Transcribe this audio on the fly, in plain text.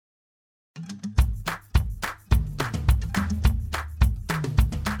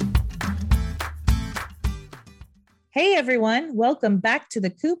Hey everyone, welcome back to the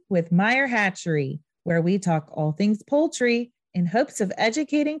Coop with Meyer Hatchery, where we talk all things poultry in hopes of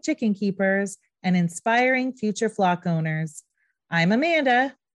educating chicken keepers and inspiring future flock owners. I'm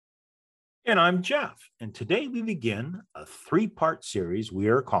Amanda. And I'm Jeff. And today we begin a three-part series we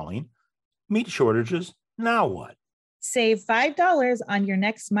are calling Meat Shortages, Now What? Save $5 on your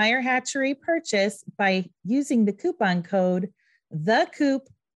next Meyer Hatchery purchase by using the coupon code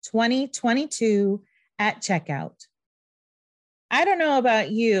TheCoop2022 at checkout. I don't know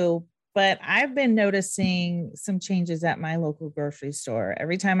about you, but I've been noticing some changes at my local grocery store.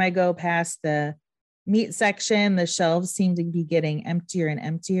 Every time I go past the meat section, the shelves seem to be getting emptier and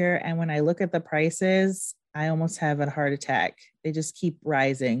emptier. And when I look at the prices, I almost have a heart attack. They just keep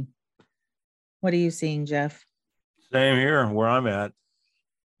rising. What are you seeing, Jeff? Same here where I'm at.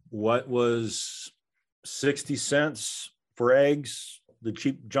 What was 60 cents for eggs, the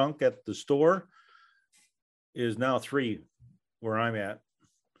cheap junk at the store, is now $3 where I'm at.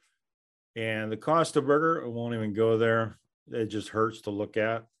 And the cost of burger, it won't even go there. It just hurts to look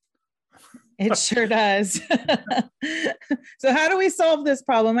at. It sure does. So how do we solve this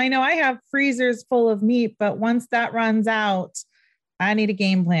problem? I know I have freezers full of meat, but once that runs out, I need a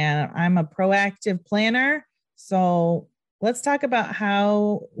game plan. I'm a proactive planner. So let's talk about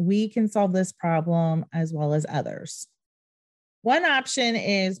how we can solve this problem as well as others. One option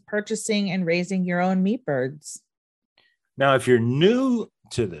is purchasing and raising your own meat birds. Now, if you're new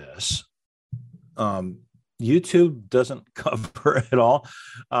to this, YouTube doesn't cover it all.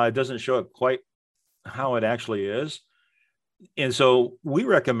 It doesn't show it quite how it actually is. And so we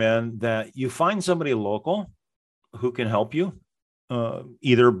recommend that you find somebody local who can help you,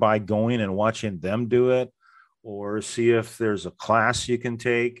 either by going and watching them do it, or see if there's a class you can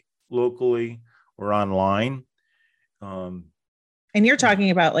take locally or online. And you're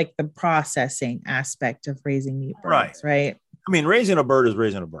talking about like the processing aspect of raising meat birds, right? I mean, raising a bird is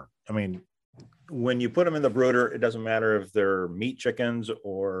raising a bird. I mean, when you put them in the brooder, it doesn't matter if they're meat chickens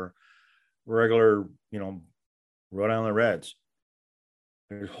or regular, Rhode Island Reds.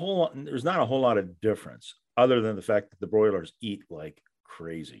 There's not a whole lot of difference other than the fact that the broilers eat like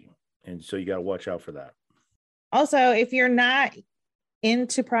crazy. And so you got to watch out for that. Also, if you're not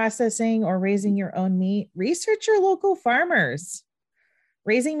into processing or raising your own meat, research your local farmers.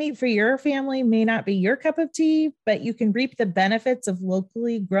 Raising meat for your family may not be your cup of tea, but you can reap the benefits of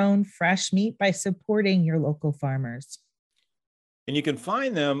locally grown fresh meat by supporting your local farmers. And you can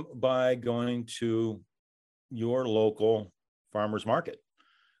find them by going to your local farmers market.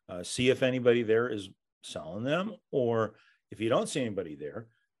 See if anybody there is selling them, or if you don't see anybody there,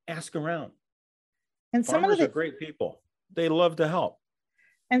 ask around. And farmers are great people. They love to help.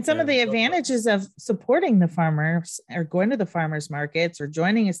 And some of the advantages of supporting the farmers or going to the farmers markets or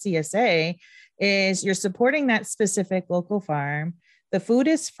joining a CSA is you're supporting that specific local farm. The food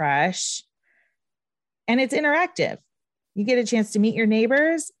is fresh and it's interactive. You get a chance to meet your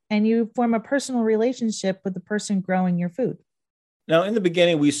neighbors and you form a personal relationship with the person growing your food. Now, in the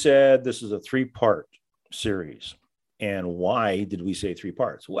beginning, we said this is a 3-part series. And why did we say 3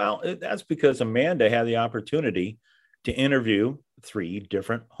 parts? Well, that's because Amanda had the opportunity to interview 3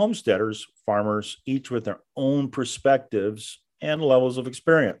 different homesteaders, farmers, each with their own perspectives and levels of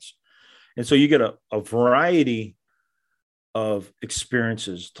experience. And so you get a variety of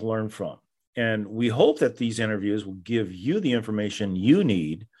experiences to learn from. And we hope that these interviews will give you the information you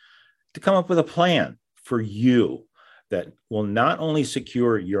need to come up with a plan for you that will not only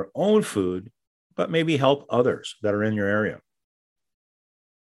secure your own food, but maybe help others that are in your area.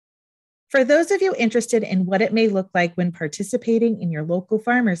 For those of you interested in what it may look like when participating in your local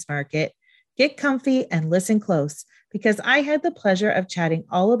farmers market, get comfy and listen close, because I had the pleasure of chatting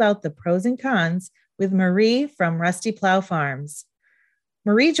all about the pros and cons with Marie from Rusty Plow Farms.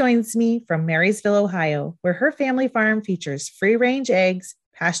 Marie joins me from Marysville, Ohio, where her family farm features free-range eggs,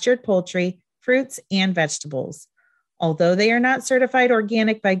 pastured poultry, fruits, and vegetables. Although they are not certified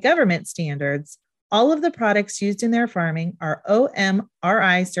organic by government standards, all of the products used in their farming are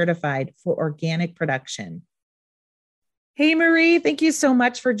OMRI certified for organic production. Hey, Marie, thank you so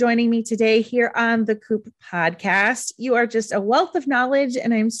much for joining me today here on the Coop podcast. You are just a wealth of knowledge,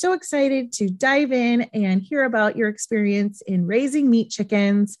 and I'm so excited to dive in and hear about your experience in raising meat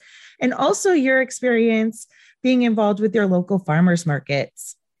chickens and also your experience being involved with your local farmers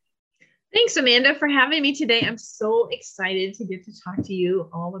markets. Thanks, Amanda, for having me today. I'm so excited to get to talk to you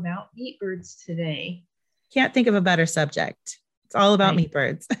all about meat birds today. Can't think of a better subject. It's all about meat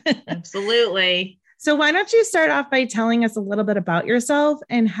birds. Absolutely. So why don't you start off by telling us a little bit about yourself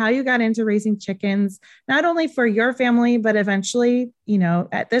and how you got into raising chickens, not only for your family, but eventually,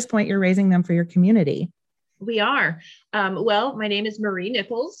 at this point, you're raising them for your community. We are. Well, my name is Marie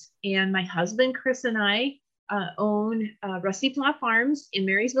Nichols, and my husband, Chris, and I own Rusty Plow Farms in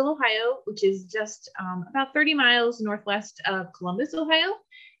Marysville, Ohio, which is just about 30 miles northwest of Columbus, Ohio.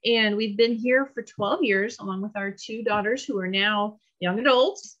 And we've been here for 12 years, along with our 2 daughters who are now young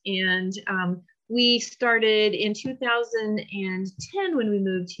adults. And we started in 2010 when we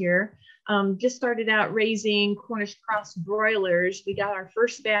moved here. Just started out raising Cornish cross broilers. We got our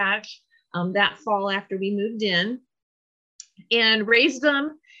first batch that fall after we moved in, and raised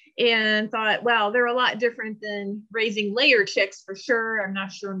them, and thought, wow, they're a lot different than raising layer chicks for sure. I'm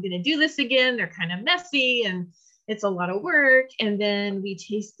not sure I'm going to do this again. They're kind of messy and it's a lot of work. And then we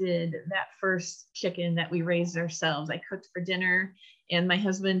tasted that first chicken that we raised ourselves. I cooked for dinner, and my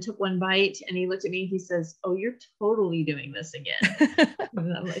husband took one bite and he looked at me, he says, "Oh, you're totally doing this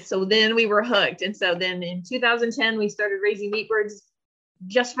again." So then we were hooked. And so then in 2010, we started raising meat birds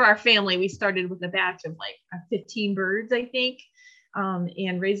just for our family. We started with a batch of like 15 birds, I think,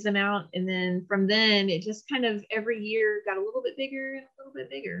 and raised them out. And then from then it just kind of every year got a little bit bigger and a little bit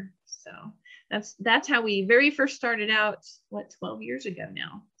bigger. So that's how we very first started out, 12 years ago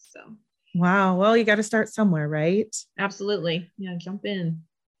now. So. Wow. Well, you got to start somewhere, right? Absolutely. Yeah. Jump in.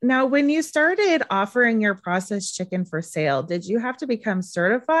 Now, when you started offering your processed chicken for sale, did you have to become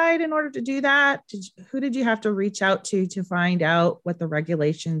certified in order to do that? Who did you have to reach out to find out what the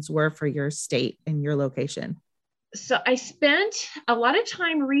regulations were for your state and your location? So I spent a lot of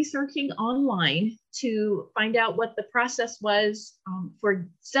time researching online to find out what the process was for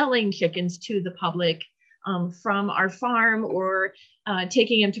selling chickens to the public from our farm, or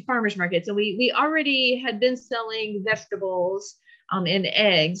taking them to farmers markets. And we already had been selling vegetables and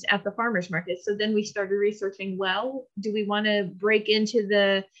eggs at the farmers market. So then we started researching, well, do we want to break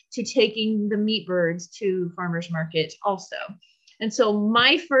into taking the meat birds to farmers market also? And so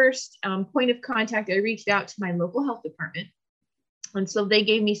my first point of contact, I reached out to my local health department. And so they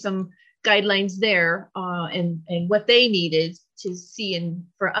gave me some guidelines there and what they needed to see and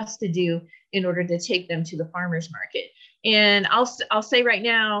for us to do in order to take them to the farmers market. And I'll say right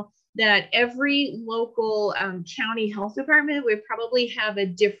now that every local county health department would probably have a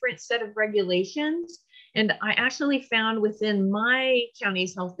different set of regulations. And I actually found within my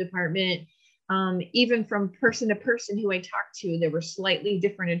county's health department, even from person to person who I talked to, there were slightly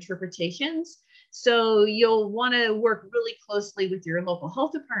different interpretations. So you'll want to work really closely with your local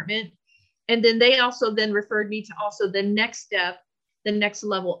health department. And then they also then referred me to also the next step, the next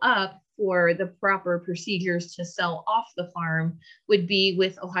level up for the proper procedures to sell off the farm would be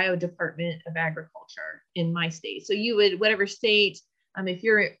with Ohio Department of Agriculture in my state. So you would, whatever state, if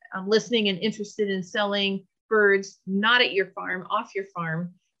you're listening and interested in selling birds, not at your farm, off your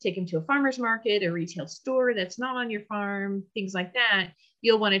farm, take them to a farmer's market, a retail store that's not on your farm, things like that,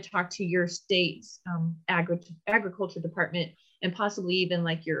 you'll want to talk to your state's agriculture department, and possibly even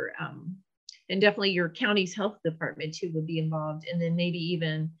like your, and definitely your county's health department too would be involved. And then maybe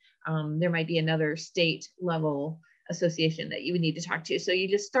even there might be another state level association that you would need to talk to. So you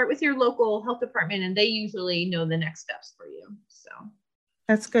just start with your local health department, and they usually know the next steps for you. So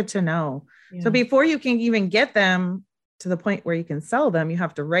that's good to know. Yeah. So before you can even get them to the point where you can sell them, you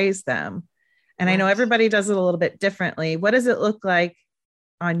have to raise them. And right. I know everybody does it a little bit differently. What does it look like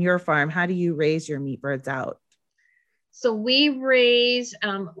on your farm? How do you raise your meat birds out? So we raise,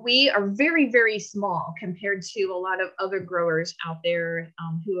 we are very, very small compared to a lot of other growers out there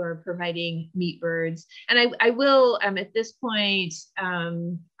who are providing meat birds. And I will, at this point,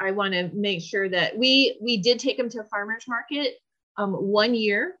 I want to make sure that we did take them to a farmer's market 1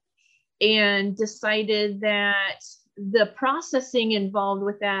 year, and decided that the processing involved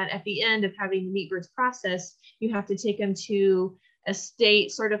with that, at the end of having the meat birds processed, you have to take them to a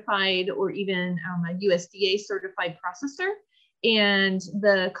state certified or even a USDA certified processor. And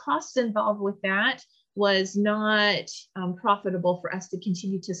the costs involved with that was not profitable for us to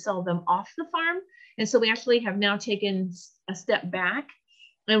continue to sell them off the farm. And so we actually have now taken a step back,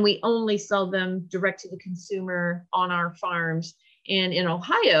 and we only sell them direct to the consumer on our farms. And in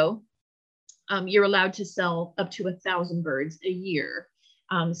Ohio, you're allowed to sell up to 1,000 birds a year,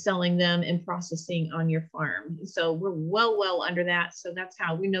 selling them and processing on your farm. So we're well under that. So that's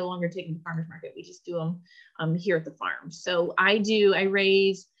how we no longer take them to farmers market. We just do them here at the farm. So I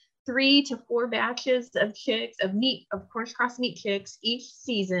raise 3 to 4 batches of chicks, of course, cross meat chicks each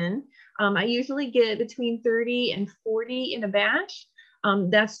season. I usually get between 30 and 40 in a batch.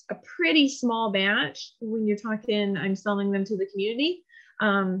 That's a pretty small batch when you're talking, I'm selling them to the community.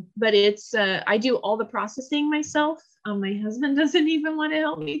 But it's, I do all the processing myself. My husband doesn't even want to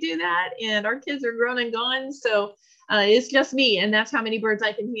help me do that. And our kids are grown and gone. So it's just me. And that's how many birds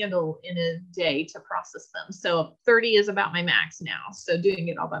I can handle in a day to process them. So 30 is about my max now. So doing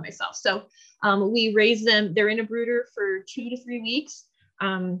it all by myself. So we raise them. They're in a brooder for 2 to 3 weeks.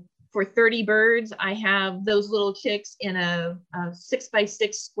 For 30 birds, I have those little chicks in a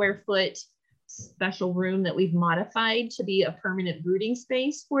 6x6 square foot special room that we've modified to be a permanent brooding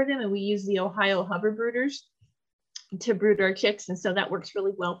space for them. And we use the Ohio hover brooders to brood our chicks. And so that works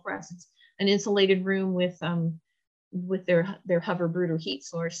really well for us. It's an insulated room with their hover brooder heat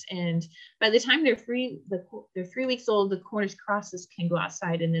source. And by the time they're 3 weeks old, the Cornish crosses can go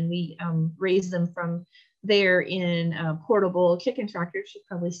outside, and then we raise them from there in portable chicken tractors. You've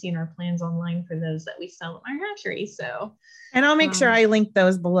probably seen our plans online for those that we sell at my hatchery. So, and I'll make sure I link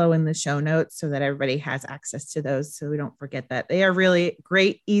those below in the show notes so that everybody has access to those, so we don't forget that. They are really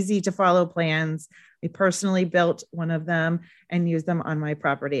great, easy to follow plans. We personally built one of them and use them on my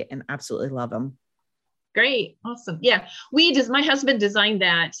property and absolutely love them. Great. Awesome. Yeah. My husband designed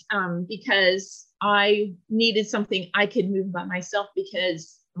that because I needed something I could move by myself,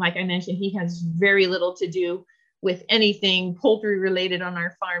 because like I mentioned, he has very little to do with anything poultry related on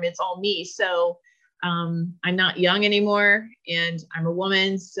our farm. It's all me. So I'm not young anymore and I'm a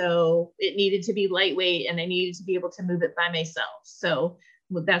woman. So it needed to be lightweight and I needed to be able to move it by myself. So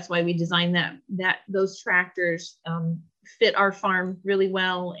that's why we designed those tractors fit our farm really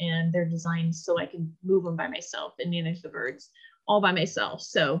well, and they're designed so I can move them by myself and manage the birds all by myself.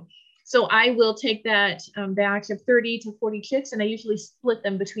 So I will take that batch of 30 to 40 chicks, and I usually split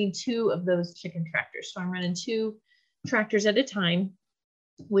them between 2 of those chicken tractors. So I'm running 2 tractors at a time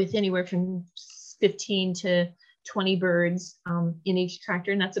with anywhere from 15 to 20 birds in each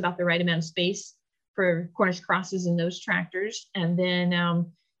tractor. And that's about the right amount of space for Cornish crosses in those tractors. And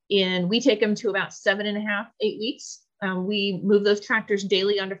then we take them to about 7.5, 8 weeks. We move those tractors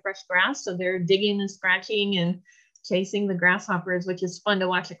daily onto fresh grass. So they're digging and scratching and chasing the grasshoppers, which is fun to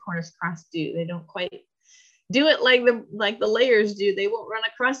watch a Cornish cross do. They don't quite do it like the layers do. They won't run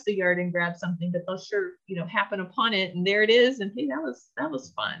across the yard and grab something, but they'll sure, happen upon it. And there it is. And hey, that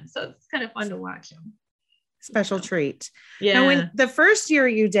was fun. So it's kind of fun to watch them. Special treat. Yeah. Now, when the first year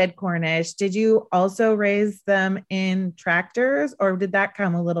you did Cornish, did you also raise them in tractors, or did that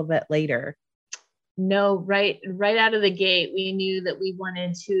come a little bit later? No, right out of the gate, we knew that we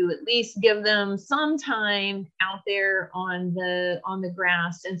wanted to at least give them some time out there on the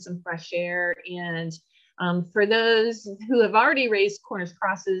grass and some fresh air. And for those who have already raised Cornish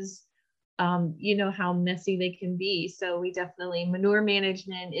crosses, you know how messy they can be. So we definitely, manure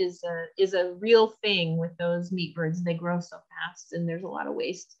management is a real thing with those meat birds. They grow so fast, and there's a lot of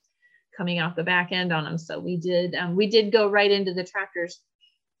waste coming out the back end on them. So we did go right into the tractors.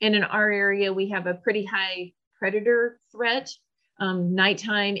 And in our area, we have a pretty high predator threat,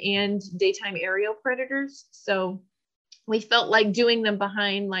 nighttime and daytime aerial predators. So we felt like doing them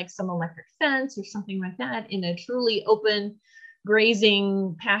behind like some electric fence or something like that in a truly open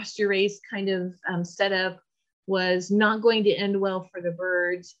grazing pasture raised kind of setup was not going to end well for the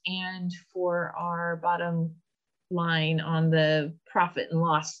birds and for our bottom line on the profit and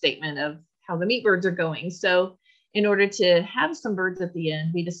loss statement of how the meat birds are going. So in order to have some birds at the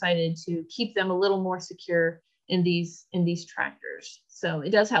end, we decided to keep them a little more secure in these tractors. So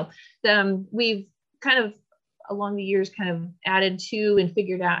it does help. We've kind of along the years kind of added to and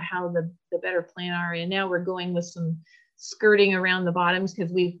figured out how the better plan are. And now we're going with some skirting around the bottoms,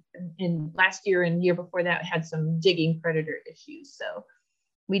 because we've in last year and year before that had some digging predator issues. So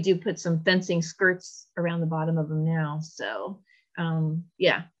we do put some fencing skirts around the bottom of them now. So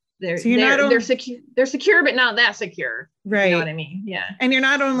yeah. They're secure, but not that secure. Right. You know what I mean? Yeah. And you're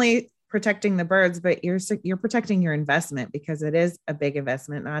not only protecting the birds, but you're protecting your investment, because it is a big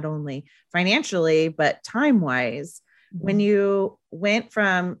investment, not only financially, but time-wise. Mm-hmm. When you went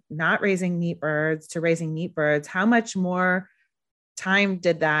from not raising meat birds to raising meat birds, how much more time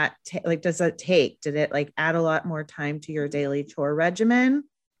did that does it take? Did it add a lot more time to your daily chore regimen?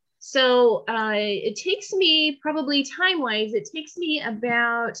 So it takes me probably time-wise, it takes me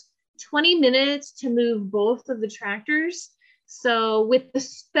about 20 minutes to move both of the tractors. So with the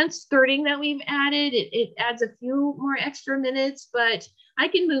fence skirting that we've added, it adds a few more extra minutes, but I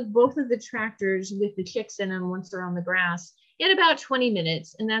can move both of the tractors with the chicks in them once they're on the grass in about 20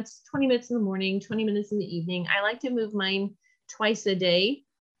 minutes. And that's 20 minutes in the morning, 20 minutes in the evening. I like to move mine twice a day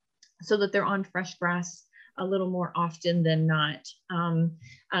so that they're on fresh grass a little more often than not.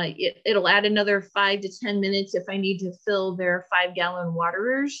 It'll add another 5 to 10 minutes if I need to fill their 5-gallon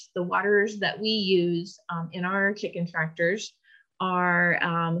waterers. The waterers that we use in our chicken tractors are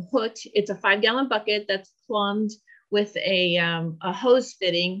hooked. It's a 5-gallon bucket that's plumbed with a hose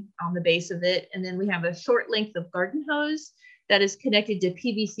fitting on the base of it. And then we have a short length of garden hose that is connected to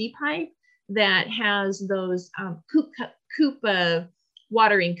PVC pipe that has those coop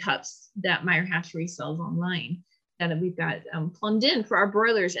watering cups that Meyer Hatchery sells online that we've got plumbed in for our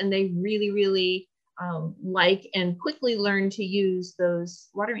broilers. And they really, really like and quickly learn to use those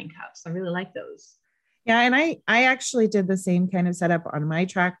watering cups. I really like those. Yeah. And I actually did the same kind of setup on my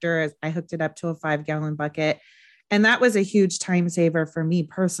tractor as I hooked it up to a 5-gallon bucket. And that was a huge time saver for me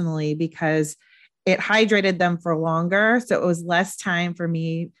personally, because it hydrated them for longer. So it was less time for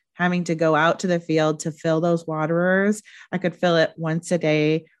me having to go out to the field to fill those waterers. I could fill it once a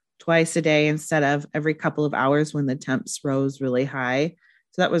day, twice a day, instead of every couple of hours when the temps rose really high.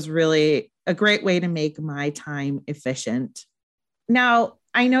 So that was really a great way to make my time efficient. Now,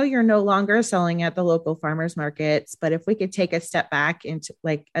 I know you're no longer selling at the local farmers markets, but if we could take a step back into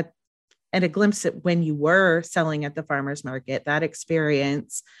like a glimpse at when you were selling at the farmers market, that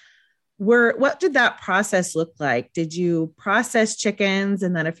experience, what did that process look like? Did you process chickens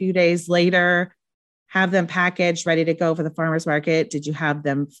and then a few days later have them packaged, ready to go for the farmers market? Did you have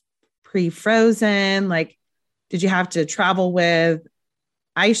them pre-frozen? Like, did you have to travel with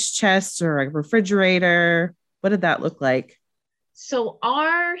ice chests or a refrigerator? What did that look like? So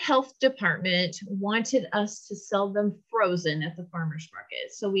our health department wanted us to sell them frozen at the farmers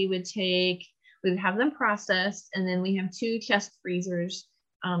market. So we would have them processed, and then we have 2 chest freezers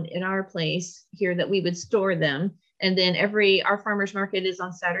in our place here that we would store them. And then our farmers market is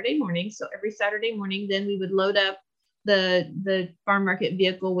on Saturday morning. So every Saturday morning, then we would load up the farm market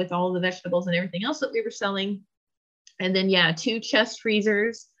vehicle with all the vegetables and everything else that we were selling. And then, 2 chest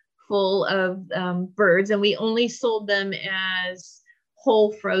freezers full of birds. And we only sold them as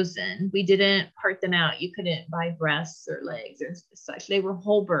whole frozen. We didn't part them out. You couldn't buy breasts or legs or such. They were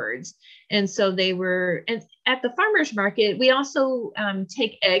whole birds. And so and at the farmer's market, we also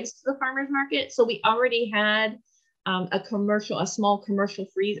take eggs to the farmer's market. So we already had a small commercial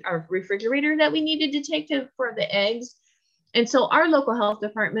refrigerator that we needed to take for the eggs. And so our local health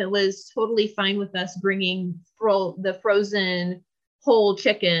department was totally fine with us bringing the frozen whole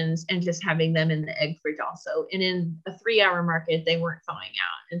chickens and just having them in the egg fridge also. And in a 3-hour market, they weren't thawing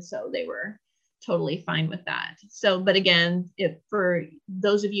out. And so they were totally fine with that. So, but again, for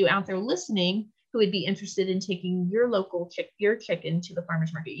those of you out there listening who would be interested in taking your chicken to the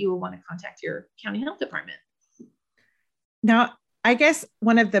farmer's market, you will want to contact your county health department. Now, I guess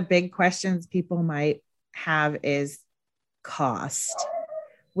one of the big questions people might have is cost.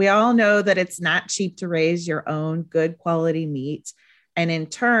 We all know that it's not cheap to raise your own good quality meat. And in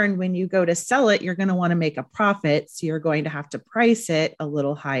turn, when you go to sell it, you're going to want to make a profit. So you're going to have to price it a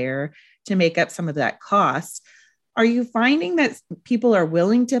little higher to make up some of that cost. Are you finding that people are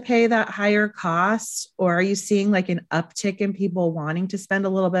willing to pay that higher cost, or are you seeing like an uptick in people wanting to spend a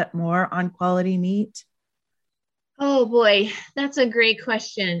little bit more on quality meat? Oh boy, that's a great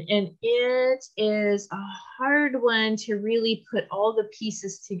question. And it is a hard one to really put all the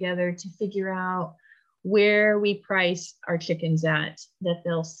pieces together to figure out where we price our chickens at that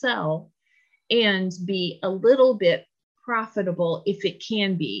they'll sell and be a little bit profitable if it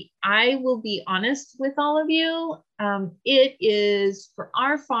can be. I will be honest with all of you. It is for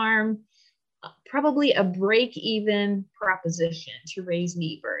our farm probably a break-even proposition to raise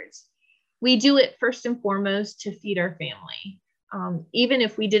meat birds. We do it first and foremost to feed our family. Even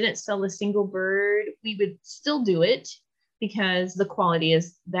if we didn't sell a single bird, we would still do it because the quality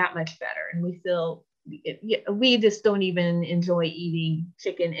is that much better. And we feel we just don't even enjoy eating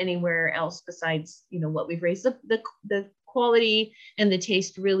chicken anywhere else besides, what we've raised. The quality and the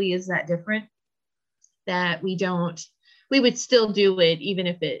taste really is that different that we would still do it even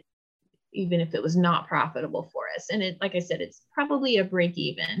if it was not profitable for us. And like I said, it's probably a break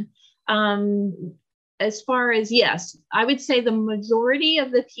even. As far as, yes, I would say the majority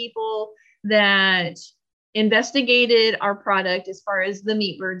of the people that investigated our product as far as the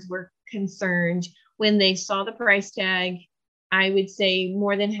meat birds were concerned, when they saw the price tag, I would say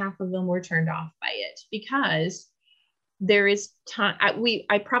more than half of them were turned off by it because there is time.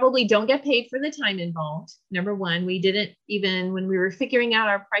 I probably don't get paid for the time involved. Number one, we didn't even, when we were figuring out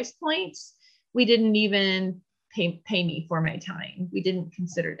our price points, we didn't even pay me for my time. We didn't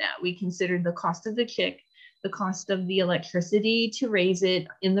consider that. We considered the cost of the chick, the cost of the electricity to raise it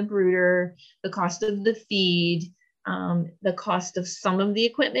in the brooder, the cost of the feed, the cost of some of the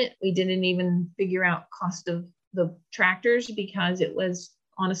equipment. We didn't even figure out cost of the tractors because it was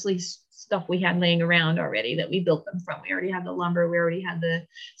honestly stuff we had laying around already that we built them from. We already had the lumber. We already had the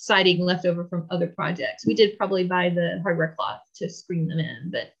siding left over from other projects. We did probably buy the hardware cloth to screen them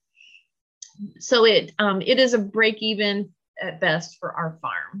in, but So it is a break even at best for our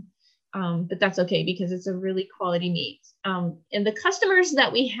farm. But that's okay because it's a really quality meat. And the customers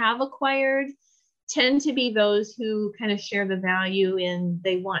that we have acquired tend to be those who kind of share the value and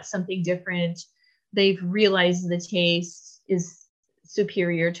they want something different. They've realized the taste is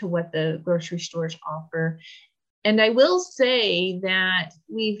superior to what the grocery stores offer. And I will say that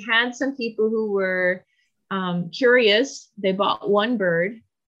we've had some people who were curious. They bought one bird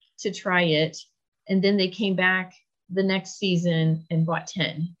to try it, and then they came back the next season and bought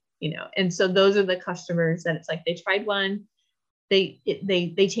 10, and so those are the customers that it's like they tried one, they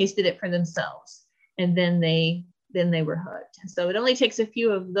tasted it for themselves, and then they were hooked. And so it only takes a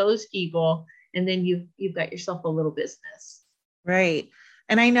few of those people, and then you've got yourself a little business. Right.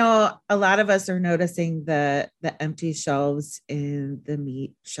 And I know a lot of us are noticing the empty shelves in the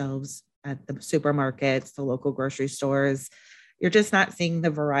meat shelves at the supermarkets, the local grocery stores. You're just not seeing the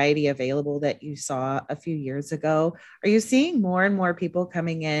variety available that you saw a few years ago. Are you seeing more and more people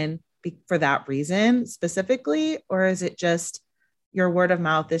coming in for that reason specifically, or is it just your word of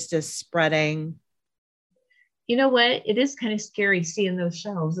mouth is just spreading? You know what? It is kind of scary seeing those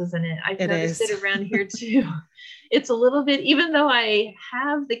shelves, isn't it? I've noticed it around here too. It's a little bit, even though I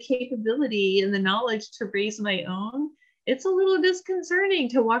have the capability and the knowledge to raise my own, it's a little disconcerting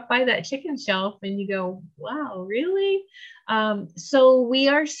to walk by that chicken shelf and you go, wow, really? So we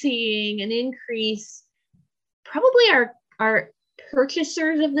are seeing an increase. Probably our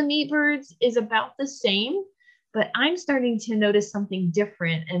purchasers of the meat birds is about the same, but I'm starting to notice something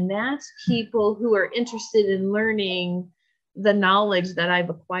different. And that's people who are interested in learning the knowledge that I've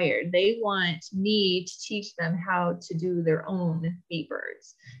acquired. They want me to teach them how to do their own meat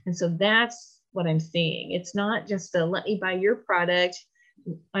birds. And so that's what I'm seeing. It's not just a let me buy your product.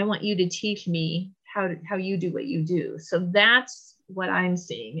 I want you to teach me how you do what you do. So that's what I'm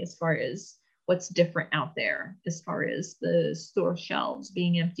seeing as far as what's different out there, as far as the store shelves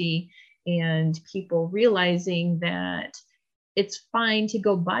being empty and people realizing that it's fine to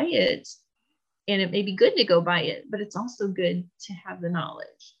go buy it and it may be good to go buy it, but it's also good to have the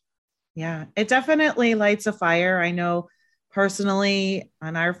knowledge. Yeah, it definitely lights a fire. I know personally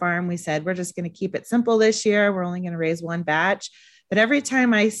on our farm, we said, we're just going to keep it simple this year. We're only going to raise one batch. But every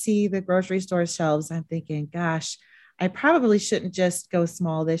time I see the grocery store shelves, I'm thinking, gosh, I probably shouldn't just go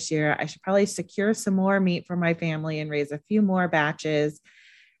small this year. I should probably secure some more meat for my family and raise a few more batches.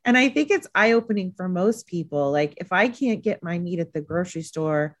 And I think it's eye-opening for most people. Like, if I can't get my meat at the grocery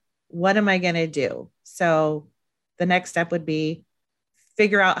store, what am I going to do? So the next step would be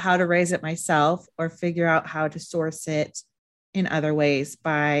figure out how to raise it myself or figure out how to source it in other ways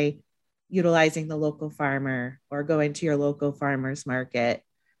by utilizing the local farmer or going to your local farmer's market.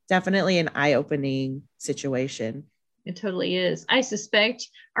 Definitely an eye-opening situation. It totally is. I suspect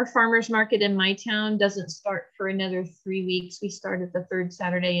our farmers market in my town doesn't start for another 3 weeks. We start at the third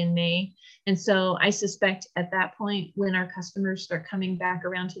Saturday in May. And so I suspect at that point, when our customers start coming back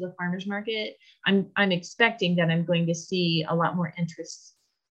around to the farmers market, I'm expecting that I'm going to see a lot more interest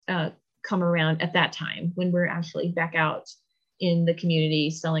come around at that time when we're actually back out in the community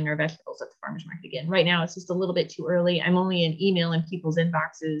selling our vegetables at the farmers market again. Right now, it's just a little bit too early. I'm only in email in people's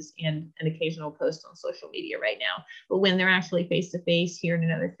inboxes and an occasional post on social media right now. But when they're actually face-to-face here in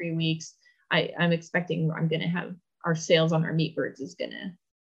another 3 weeks, I'm expecting I'm going to have our sales on our meat birds is going to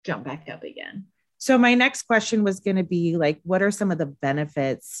jump back up again. So my next question was going to be like, what are some of the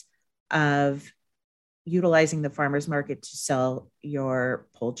benefits of utilizing the farmer's market to sell your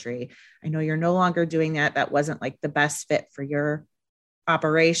poultry? I know you're no longer doing that. That wasn't like the best fit for your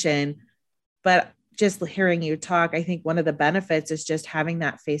operation, but just hearing you talk, I think one of the benefits is just having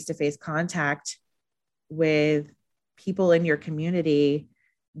that face-to-face contact with people in your community,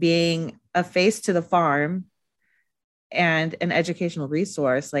 being a face to the farm and an educational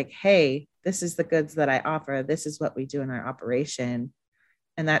resource. Like, hey, this is the goods that I offer. This is what we do in our operation.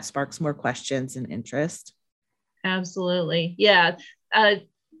 And that sparks more questions and interest. Absolutely. Yeah,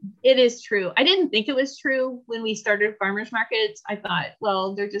 it is true. I didn't think it was true when we started farmers markets. I thought,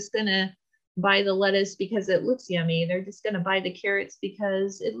 well, they're just going to buy the lettuce because it looks yummy. They're just going to buy the carrots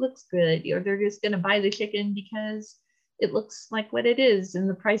because it looks good, or they're just going to buy the chicken because it looks like what it is and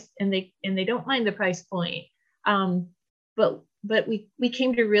the price, and they don't mind the price point. But we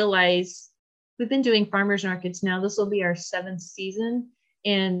came to realize we've been doing farmers markets now. This will be our 7th season.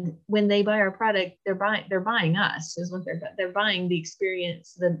 And when they buy our product, they're buying us, is what they're buying the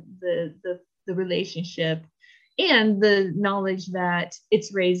experience, the relationship, and the knowledge that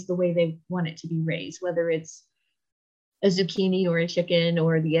it's raised the way they want it to be raised, whether it's a zucchini or a chicken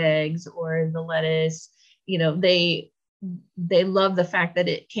or the eggs or the lettuce. they love the fact that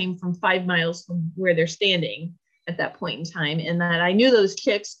it came from 5 miles from where they're standing at that point in time. And that I knew those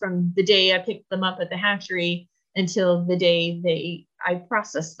chicks from the day I picked them up at the hatchery until the day I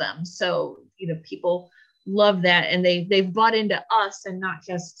processed them. So, people love that. And they've bought into us, and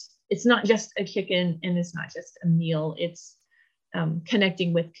it's not just a chicken, and it's not just a meal. It's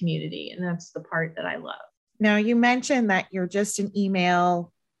connecting with community. And that's the part that I love. Now, you mentioned that you're just an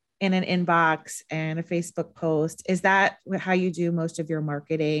email in an inbox and a Facebook post. Is that how you do most of your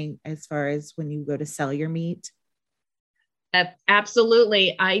marketing as far as when you go to sell your meat?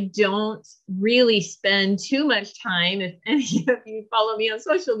 Absolutely. I don't really spend too much time. If any of you follow me on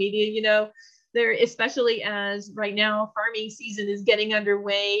social media, there, especially as right now farming season is getting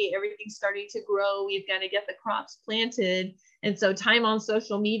underway, everything's starting to grow. We've got to get the crops planted. And so time on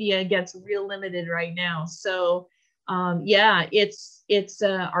social media gets real limited right now. So it's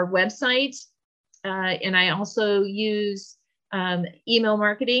our website. And I also use email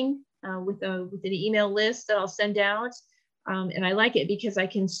marketing with an email list that I'll send out. And I like it because I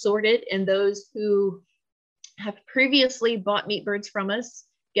can sort it, and those who have previously bought meat birds from us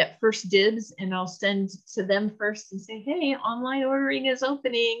get first dibs, and I'll send to them first and say, hey, online ordering is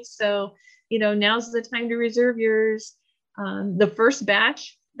opening. So, now's the time to reserve yours. The first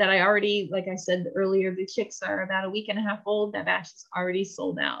batch that I already, like I said earlier, the chicks are about a week and a half old. That batch is already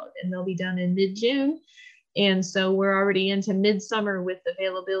sold out, and they'll be done in mid-June. And so we're already into midsummer with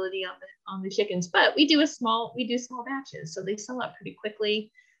availability on the chickens, but we do small batches. So they sell out pretty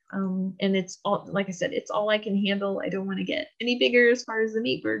quickly. And it's all, like I said, it's all I can handle. I don't want to get any bigger as far as the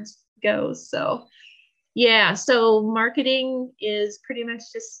meat birds go. So yeah, so marketing is pretty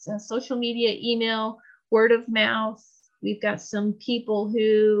much just social media, email, word of mouth. We've got some people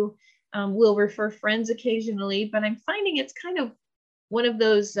who will refer friends occasionally, but I'm finding it's kind of one of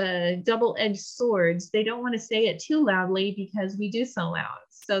those double-edged swords. They don't want to say it too loudly because we do sell out.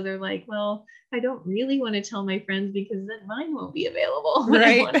 So they're like, well, I don't really want to tell my friends because then mine won't be available when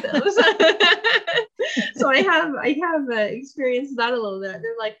I want those. So I have experienced that a little bit.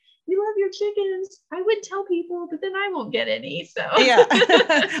 They're like, we love your chickens. I would tell people, but then I won't get any. So yeah,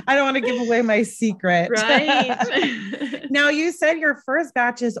 I don't want to give away my secret. Right. Now, you said your first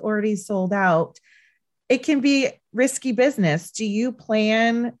batch is already sold out. It can be risky business. Do you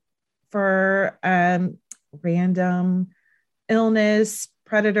plan for random illness,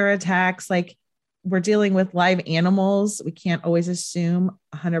 predator attacks? Like, we're dealing with live animals. We can't always assume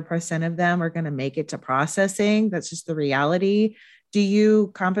 100% of them are going to make it to processing. That's just the reality. Do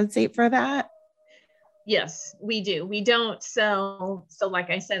you compensate for that? Yes, we do. We don't sell. So like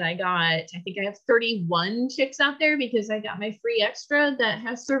I said, I think I have 31 chicks out there because I got my free extra that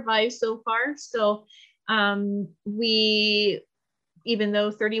has survived so far. So even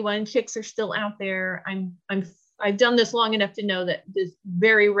though 31 chicks are still out there, I've done this long enough to know that this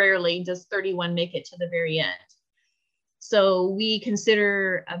very rarely does 31 make it to the very end. So we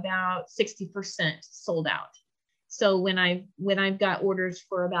consider about 60% sold out. So when I've got orders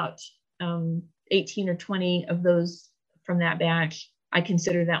for about 18 or 20 of those from that batch, I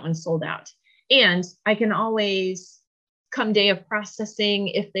consider that one sold out. And I can always come day of processing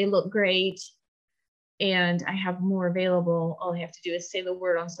if they look great and I have more available, all I have to do is say the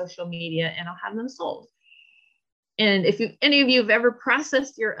word on social media and I'll have them sold. And if any of you have ever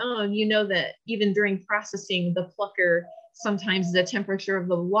processed your own, you know that even during processing the plucker, sometimes the temperature of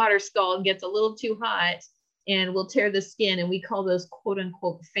the water scald gets a little too hot and will tear the skin. And we call those quote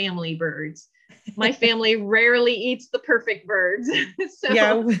unquote family birds. My family rarely eats the perfect birds. So,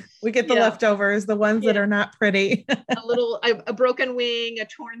 yeah, we get the leftovers, the ones that are not pretty. a broken wing, a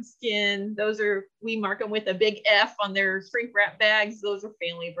torn skin. We mark them with a big F on their shrink wrap bags. Those are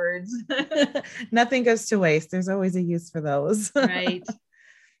family birds. Nothing goes to waste. There's always a use for those. Right.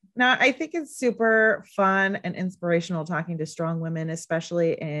 Now, I think it's super fun and inspirational talking to strong women,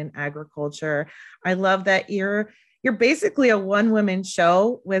 especially in agriculture. I love that you're basically a one-woman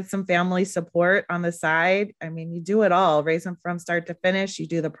show with some family support on the side. I mean, you do it all, raise them from start to finish. You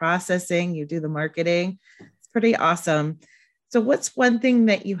do the processing, you do the marketing. It's pretty awesome. So what's one thing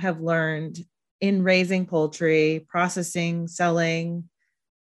that you have learned in raising poultry, processing, selling,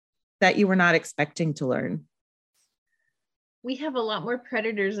 that you were not expecting to learn? We have a lot more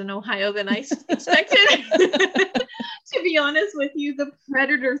predators in Ohio than I expected. To be honest with you, the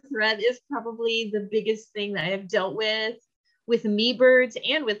predator threat is probably the biggest thing that I have dealt with meat birds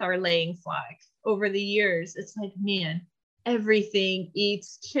and with our laying flock over the years. It's like, man, everything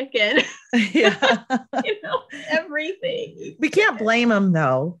eats chicken. Yeah. Everything. We can't blame them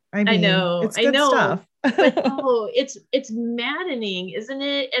though. I mean, I know. it's good stuff. But it's maddening, isn't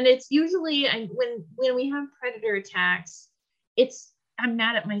it? And it's usually when we have predator attacks, I'm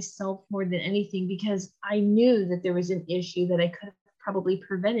mad at myself more than anything, because I knew that there was an issue that I could have probably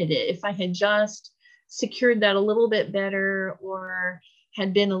prevented it if I had just secured that a little bit better, or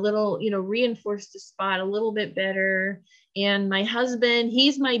had been a little, reinforced the spot a little bit better. And my husband,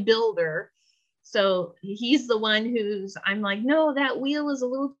 he's my builder. So he's the one I'm like, no, that wheel is a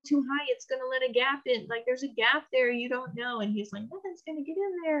little too high. It's going to let a gap in. Like, there's a gap there. You don't know. And he's like, nothing's going to get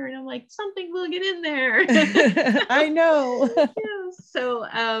in there. And I'm like, something will get in there. I know. Yeah. So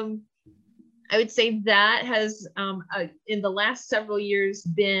I would say that has, in the last several years,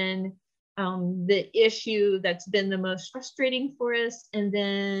 been the issue that's been the most frustrating for us. And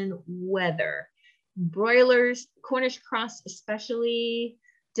then weather. Broilers, Cornish cross especially,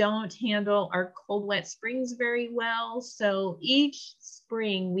 don't handle our cold, wet springs very well. So each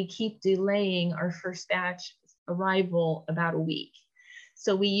spring we keep delaying our first batch arrival about a week.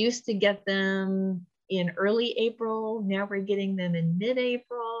 So we used to get them in early April. Now we're getting them in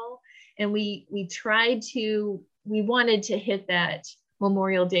mid-April. And we wanted to hit that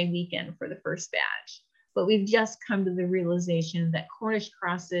Memorial Day weekend for the first batch. But we've just come to the realization that Cornish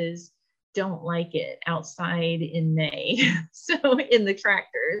crosses don't like it outside in May. So in the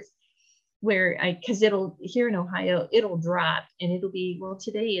tractors, because here in Ohio, it'll drop and it'll be, well,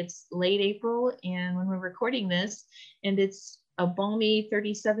 today it's late April, and when we're recording this, and it's a balmy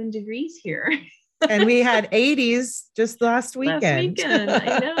 37 degrees here. And we had 80s just last weekend.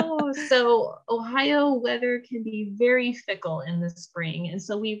 I know. So Ohio weather can be very fickle in the spring. And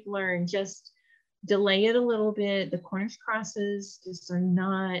so we've learned just delay it a little bit. The Cornish crosses just are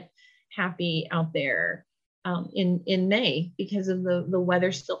not happy out there in May because of the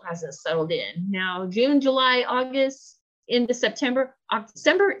weather still hasn't settled in. Now, June, July, August, into September,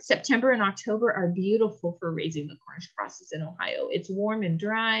 and October are beautiful for raising the Cornish crosses in Ohio. It's warm and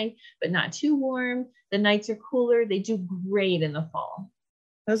dry, but not too warm. The nights are cooler. They do great in the fall.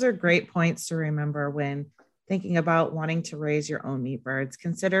 Those are great points to remember when thinking about wanting to raise your own meat birds.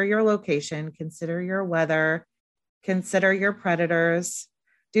 Consider your location, consider your weather, consider your predators.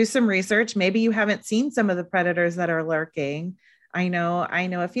 Do some research. Maybe you haven't seen some of the predators that are lurking. I know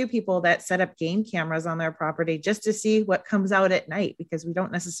a few people that set up game cameras on their property just to see what comes out at night, because we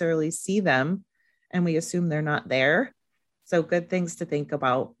don't necessarily see them and we assume they're not there. So good things to think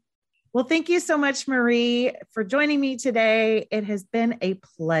about. Well, thank you so much, Marie, for joining me today. It has been a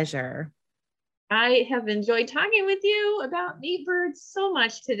pleasure. I have enjoyed talking with you about meat birds so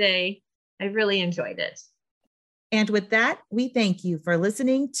much today. I really enjoyed it. And with that, we thank you for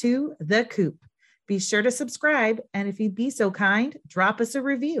listening to The Coop. Be sure to subscribe, and if you'd be so kind, drop us a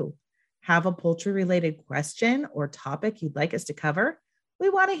review. Have a poultry-related question or topic you'd like us to cover? We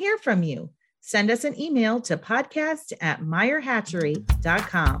want to hear from you. Send us an email to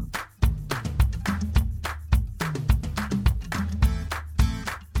podcast@meyerhatchery.com.